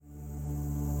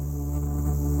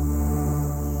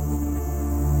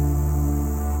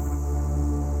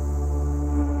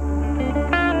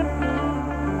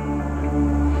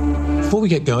Before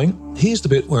we get going, here's the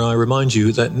bit where I remind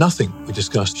you that nothing we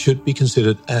discussed should be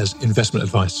considered as investment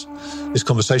advice. This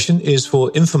conversation is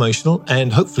for informational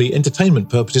and hopefully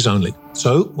entertainment purposes only.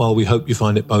 So, while we hope you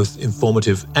find it both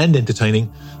informative and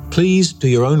entertaining, please do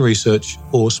your own research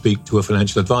or speak to a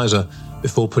financial advisor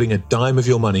before putting a dime of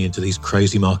your money into these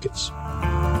crazy markets.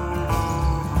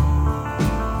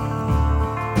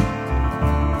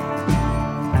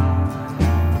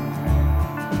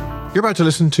 You're about to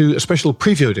listen to a special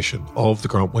preview edition of the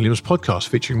Grant Williams podcast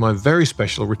featuring my very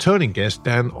special returning guest,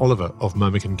 Dan Oliver of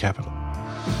Momican Capital.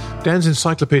 Dan's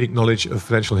encyclopedic knowledge of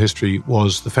financial history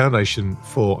was the foundation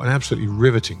for an absolutely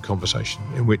riveting conversation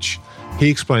in which he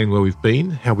explained where we've been,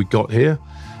 how we got here,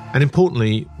 and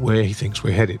importantly, where he thinks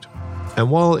we're headed. And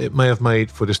while it may have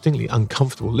made for distinctly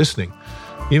uncomfortable listening,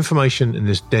 the information in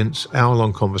this dense,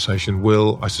 hour-long conversation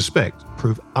will, I suspect,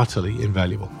 prove utterly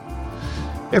invaluable.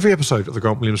 Every episode of the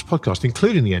Grant Williams podcast,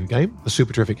 including The Endgame, the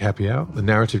Super Terrific Happy Hour, the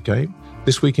Narrative Game,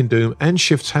 This Week in Doom, and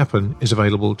Shifts Happen, is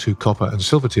available to Copper and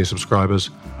Silver Tier subscribers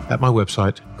at my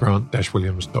website,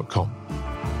 grant-williams.com.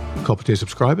 Copper Tier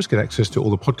subscribers get access to all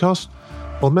the podcasts,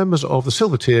 while members of the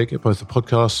Silver Tier get both the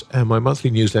podcasts and my monthly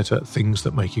newsletter, Things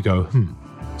That Make You Go,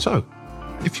 So,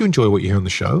 if you enjoy what you hear on the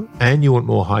show and you want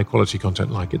more high-quality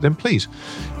content like it, then please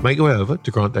make your way over to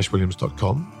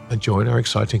grant-williams.com and join our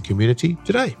exciting community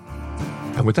today.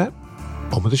 And with that,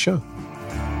 on with the show.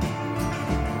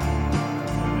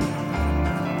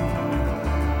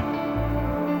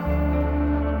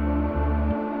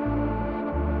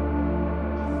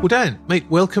 Well, Dan, mate,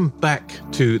 welcome back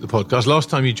to the podcast. Last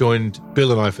time you joined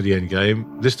Bill and I for the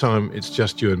Endgame. This time it's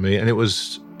just you and me. And it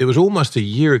was almost a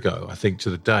year ago, I think, to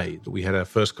the day that we had our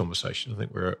first conversation. I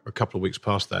think we're a couple of weeks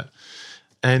past that.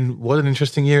 And what an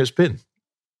interesting year it's been.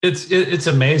 It's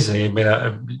amazing. I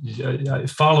mean,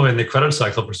 following the credit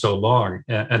cycle for so long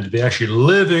and to be actually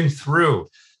living through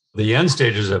the end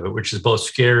stages of it, which is both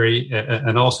scary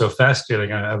and also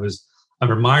fascinating. I'm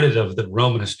reminded of the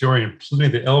Roman historian Pliny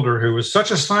the Elder, who was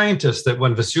such a scientist that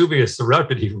when Vesuvius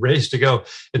erupted, he raced to go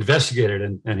investigate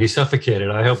it and he suffocated.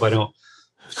 I hope I don't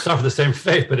suffer the same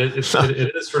fate, but it is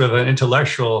sort of an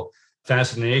intellectual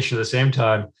fascination at the same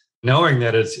time, knowing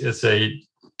that it's a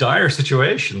dire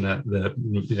situation that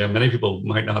many people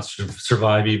might not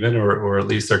survive even, or at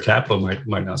least their capital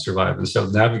might not survive. And so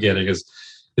navigating is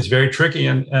very tricky.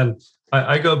 And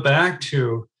I go back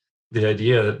to the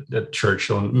idea that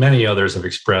Churchill and many others have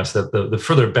expressed that the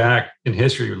further back in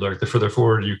history you look, the further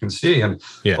forward you can see. And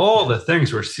all the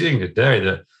things we're seeing today,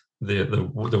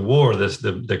 the war,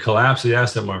 the collapse of the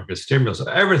asset market, stimulus,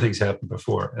 everything's happened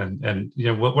before. And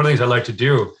one of the things I like to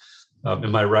do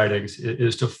in my writings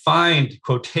is to find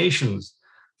quotations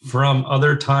from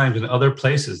other times and other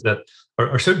places that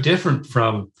are so different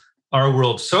from our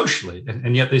world socially,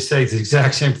 and yet they say the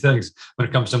exact same things when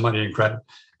it comes to money and credit.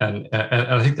 And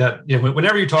I think that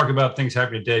whenever you talk about things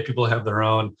happening today, people have their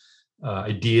own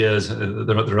ideas,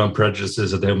 their own prejudices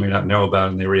that they may not know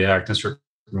about, and they react in certain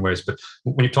ways. But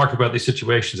when you talk about these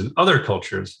situations in other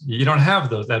cultures, you don't have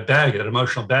that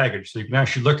emotional baggage, so you can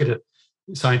actually look at it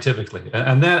scientifically,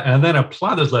 and then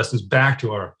apply those lessons back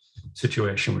to our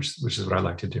situation, which is what I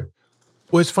like to do.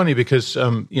 Well, it's funny because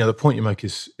the point you make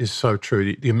is so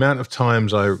true. The amount of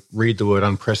times I read the word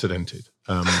unprecedented,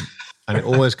 and it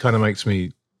always kind of makes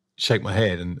me shake my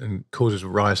head and causes a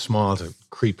wry smile to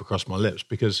creep across my lips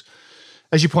because,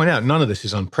 as you point out, none of this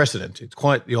is unprecedented. It's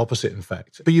quite the opposite, in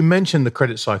fact. But you mentioned the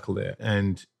credit cycle there,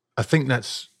 and I think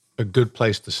that's a good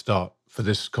place to start for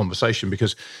this conversation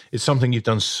because it's something you've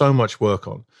done so much work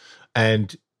on.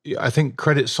 And I think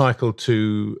credit cycle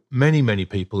to many, many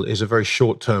people is a very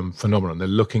short-term phenomenon. They're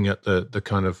looking at the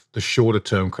kind of the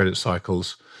shorter-term credit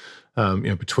cycles,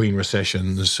 between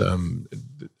recessions,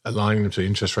 aligning them to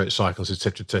interest rate cycles, et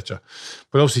cetera, et cetera.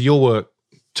 But obviously your work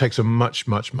takes a much,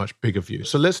 much, much bigger view.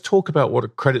 So let's talk about what a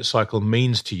credit cycle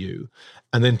means to you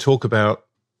and then talk about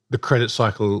the credit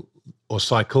cycle or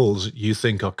cycles you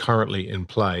think are currently in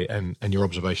play and your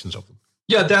observations of them.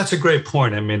 Yeah, that's a great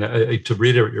point. I mean, to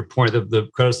reiterate your point, the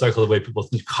credit cycle, the way people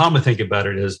commonly think about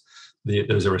it is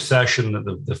there's a recession,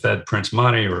 the Fed prints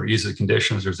money or eases the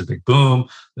conditions, there's a big boom,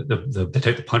 they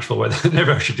take the punch away. They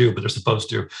never actually do, but they're supposed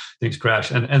to. Things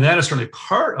crash. And that is certainly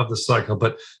part of the cycle.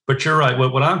 But you're right.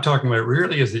 What I'm talking about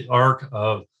really is the arc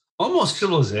of almost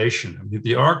civilization, I mean,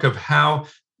 the arc of how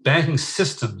banking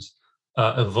systems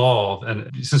evolve.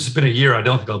 And since it's been a year, I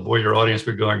don't think I'll bore your audience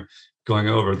with going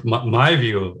over my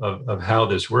view of how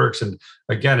this works. And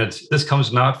again, this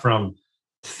comes not from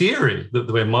theory,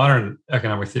 the way modern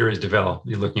economic theories develop.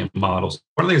 You're looking at models.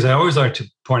 One of the things I always like to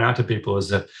point out to people is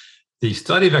that the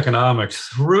study of economics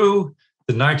through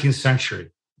the 19th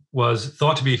century was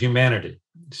thought to be a humanity.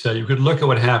 So you could look at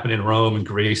what happened in Rome and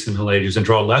Greece and the Middle Ages and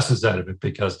draw lessons out of it,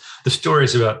 because the story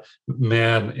is about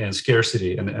man and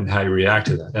scarcity and how you react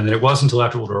to that. And then it wasn't until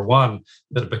after World War I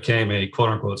that it became a quote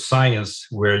unquote science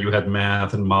where you had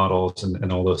math and models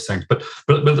and all those things. But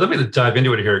let me dive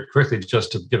into it here quickly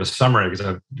just to give a summary,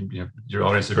 because your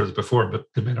audience has heard this before, but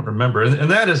they may not remember.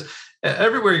 And that is,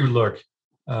 everywhere you look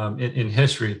in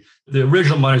history, the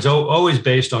original money is always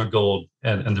based on gold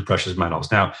and the precious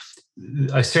metals. Now,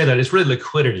 I say that it's really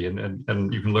liquidity,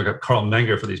 and you can look at Carl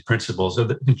Menger for these principles. So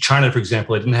in China, for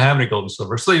example, they didn't have any gold and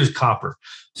silver, so they used copper.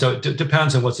 So it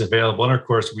depends on what's available. And of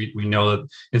course, we know that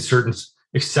in certain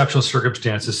exceptional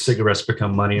circumstances, cigarettes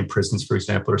become money in prisons, for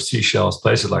example, or seashells,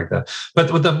 places like that.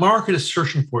 But what the market is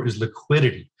searching for is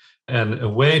liquidity, and a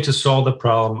way to solve the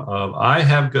problem of, I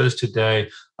have goods today,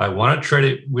 I want to trade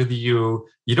it with you.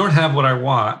 You don't have what I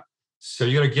want, so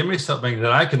you got to give me something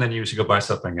that I can then use to go buy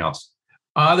something else,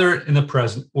 either in the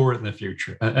present or in the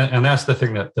future. And that's the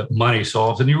thing that money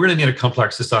solves. And you really need a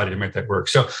complex society to make that work.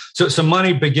 So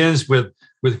money begins with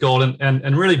gold,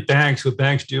 and really banks, what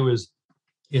banks do is,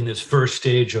 in this first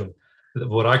stage of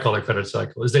what I call a credit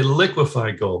cycle, is they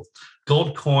liquefy gold.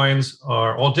 Gold coins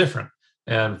are all different.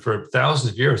 And for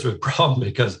thousands of years, there was a problem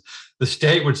because the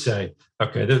state would say,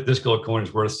 okay, this gold coin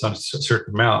is worth some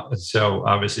certain amount. And so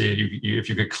obviously, if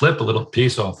you could clip a little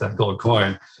piece off that gold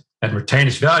coin and retain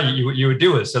its value, you would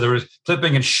do it. So there was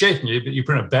clipping and shaking. You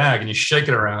put in a bag and you shake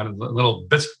it around, and little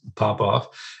bits pop off,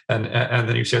 and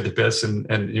then you save the bits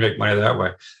and you make money that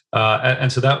way.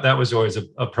 And so that was always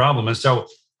a problem. And so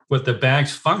what the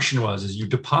bank's function is you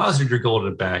deposited your gold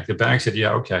at a bank. The bank said,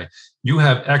 yeah, okay, you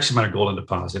have X amount of gold in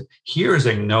deposit. Here is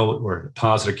a note or a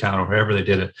deposit account, or however they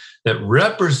did it, that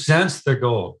represents the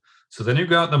gold. So then you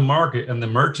go out in the market, and the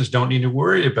merchants don't need to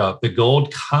worry about the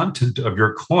gold content of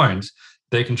your coins.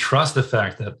 They can trust the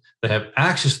fact that they have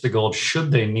access to the gold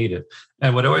should they need it.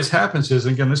 And what always happens is,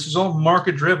 again, this is all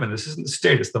market driven. This isn't the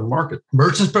state, it's the market.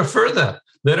 Merchants prefer that.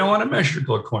 They don't want to measure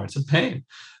gold coin. It's a pain.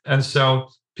 And so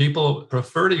people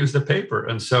prefer to use the paper.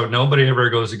 And so nobody ever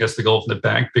goes against the gold from the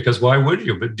bank, because why would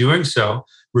you? But doing so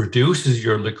reduces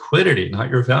your liquidity, not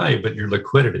your value, but your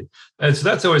liquidity. And so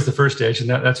that's always the first stage. And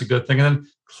that's a good thing. And then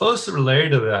closely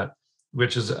related to that,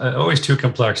 which is always too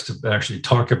complex to actually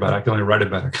talk about. I can only write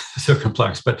about it because it's so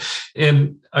complex. But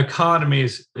in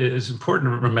economies, it is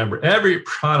important to remember every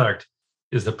product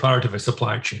is the product of a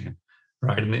supply chain,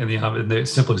 right? And the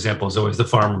simple example is always the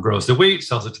farmer grows the wheat,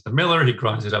 sells it to the miller, he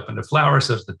grinds it up into flour,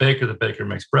 sells it to the baker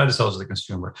makes bread, sells it to the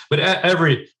consumer. But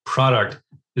every product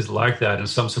is like that. And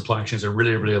some supply chains are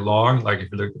really, really long. Like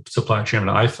if you look at the supply chain of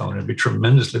an iPhone, it'd be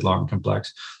tremendously long and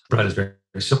complex. Bread is very,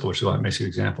 very simple, which is why it makes an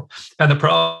example. And the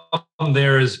problem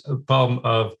there is a problem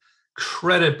of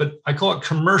credit, but I call it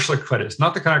commercial credit. It's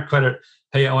not the kind of credit,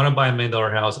 hey, I want to buy $1 million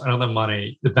house. I don't have the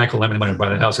money. The bank will lend me the money to buy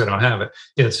the house. I don't have it.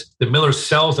 It's the miller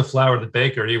sells the flour to the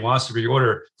baker. He wants to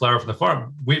reorder flour from the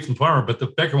farm, wheat from the farmer, but the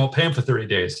baker won't pay him for 30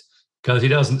 days because he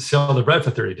doesn't sell the bread for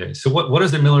 30 days. So what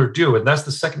does the miller do? And that's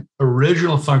the second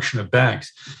original function of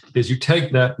banks, is you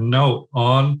take that note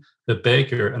on the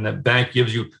baker and that bank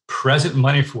gives you present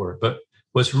money for it. But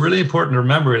what's really important to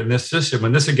remember in this system,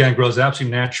 and this again grows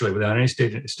absolutely naturally without any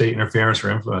state interference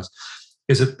or influence,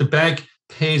 is that the bank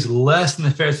pays less than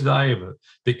the face value of it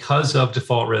because of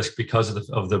default risk, because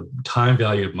of the time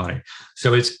value of money.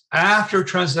 So it's after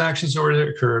transactions already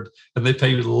occurred, and they pay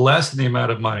you less than the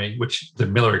amount of money, which the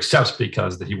miller accepts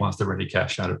because that he wants the ready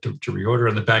cash out to reorder,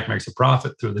 and the bank makes a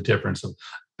profit through the difference of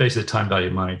basically time value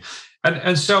of money.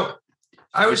 And so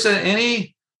I would say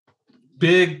any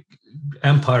big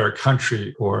empire,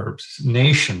 country, or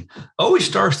nation always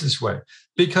starts this way,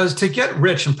 because to get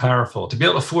rich and powerful, to be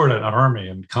able to afford an army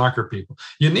and conquer people,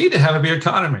 you need to have a big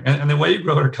economy. And the way you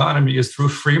grow an economy is through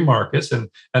free markets and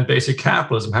basic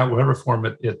capitalism, however form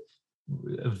it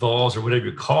evolves, or whatever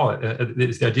you call it.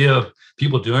 It's the idea of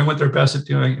people doing what they're best at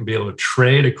doing and be able to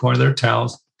trade according to their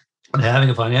talents, and having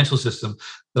a financial system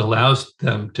that allows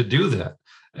them to do that.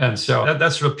 And so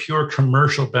that's sort of pure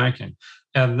commercial banking.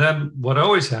 And then what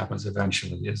always happens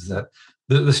eventually is that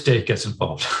the state gets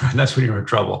involved, and that's when you're in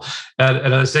trouble.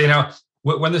 And I say,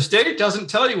 when the state doesn't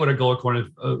tell you what a gold coin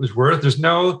is worth, there's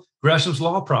no Gresham's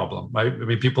law problem, right? I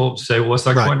mean, people say, well, what's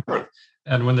that coin worth?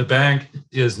 And when the bank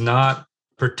is not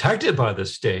protected by the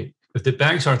state, if the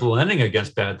banks aren't lending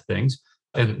against bad things,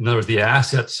 and in other words, the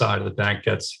asset side of the bank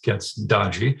gets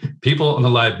dodgy, people on the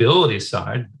liability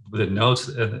side, the notes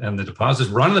and the deposits,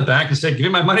 run to the bank and say, give me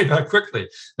my money back quickly.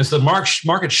 And so the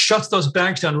market shuts those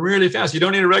banks down really fast. You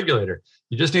don't need a regulator.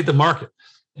 You just need the market.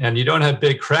 And you don't have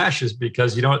big crashes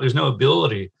because there's no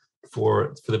ability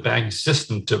for the banking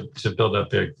system to build up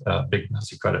big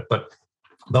amounts of credit. But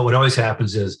what always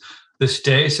happens is the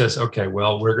state says, okay,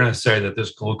 well, we're going to say that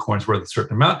this gold coin is worth a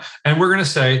certain amount, and we're going to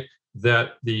say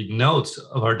that the notes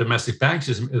of our domestic bank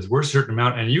system is worth a certain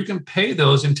amount, and you can pay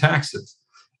those in taxes,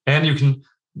 and you can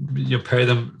pay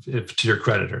them to your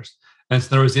creditors. And so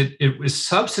in other words, it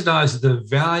subsidizes the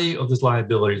value of these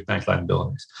liabilities, bank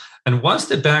liabilities. And once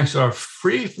the banks are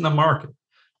free from the market,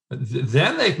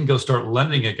 then they can go start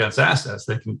lending against assets.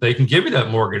 They can give you that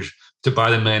mortgage to buy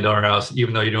the $1 million house,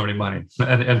 even though you don't have any money,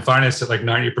 and finance it like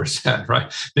 90%,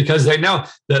 right? Because they know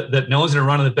that no one's going to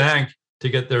run to the bank to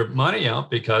get their money out,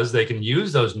 because they can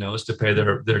use those notes to pay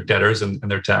their debtors and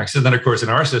their taxes. And then, of course, in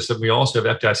our system, we also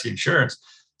have FDIC insurance.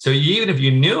 So even if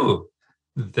you knew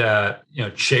that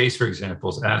Chase, for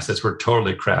example's assets were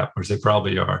totally crap, which they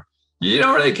probably are, you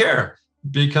don't really care,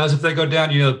 because if they go down,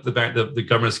 the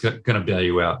government's going to bail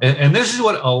you out. And this is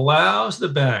what allows the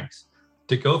banks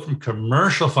to go from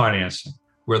commercial financing,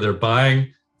 where they're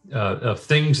buying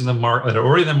things in the market that are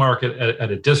already in the market at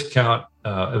a discount,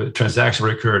 a transaction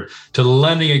occurred, to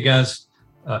lending against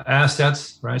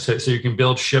assets, right? So you can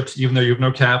build ships even though you have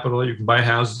no capital. You can buy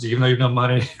houses even though you have no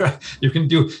money. Right? You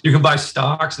can buy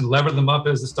stocks and lever them up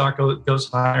as the stock goes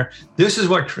higher. This is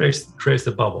what creates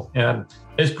the bubble, and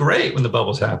it's great when the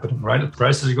bubble's happening, right? The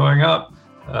prices are going up.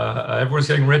 Everyone's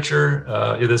getting richer.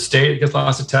 The state gets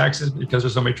lots of taxes because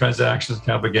there's so many transactions,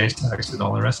 capital gains taxes, and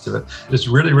all the rest of it. It's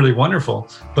really, really wonderful.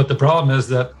 But the problem is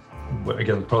that,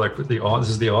 again, this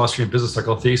is the Austrian business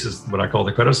cycle thesis, what I call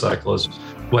the credit cycle, is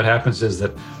what happens is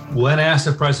that when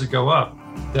asset prices go up,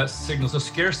 that signals a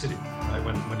scarcity. Right?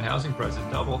 When housing prices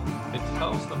double, it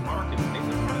tells the market, hey,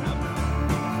 they're running up.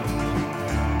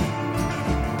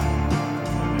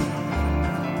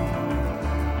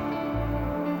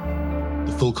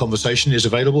 The full conversation is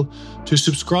available to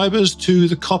subscribers to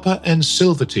the copper and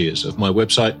silver tiers of my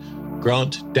website,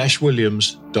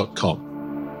 grant-williams.com.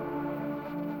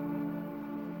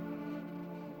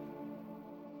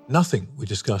 Nothing we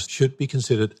discussed should be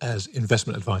considered as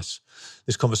investment advice.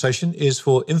 This conversation is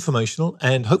for informational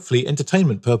and hopefully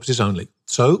entertainment purposes only.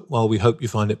 So, while we hope you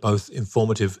find it both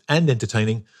informative and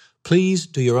entertaining, please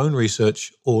do your own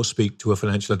research or speak to a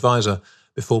financial advisor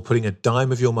before putting a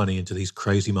dime of your money into these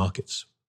crazy markets.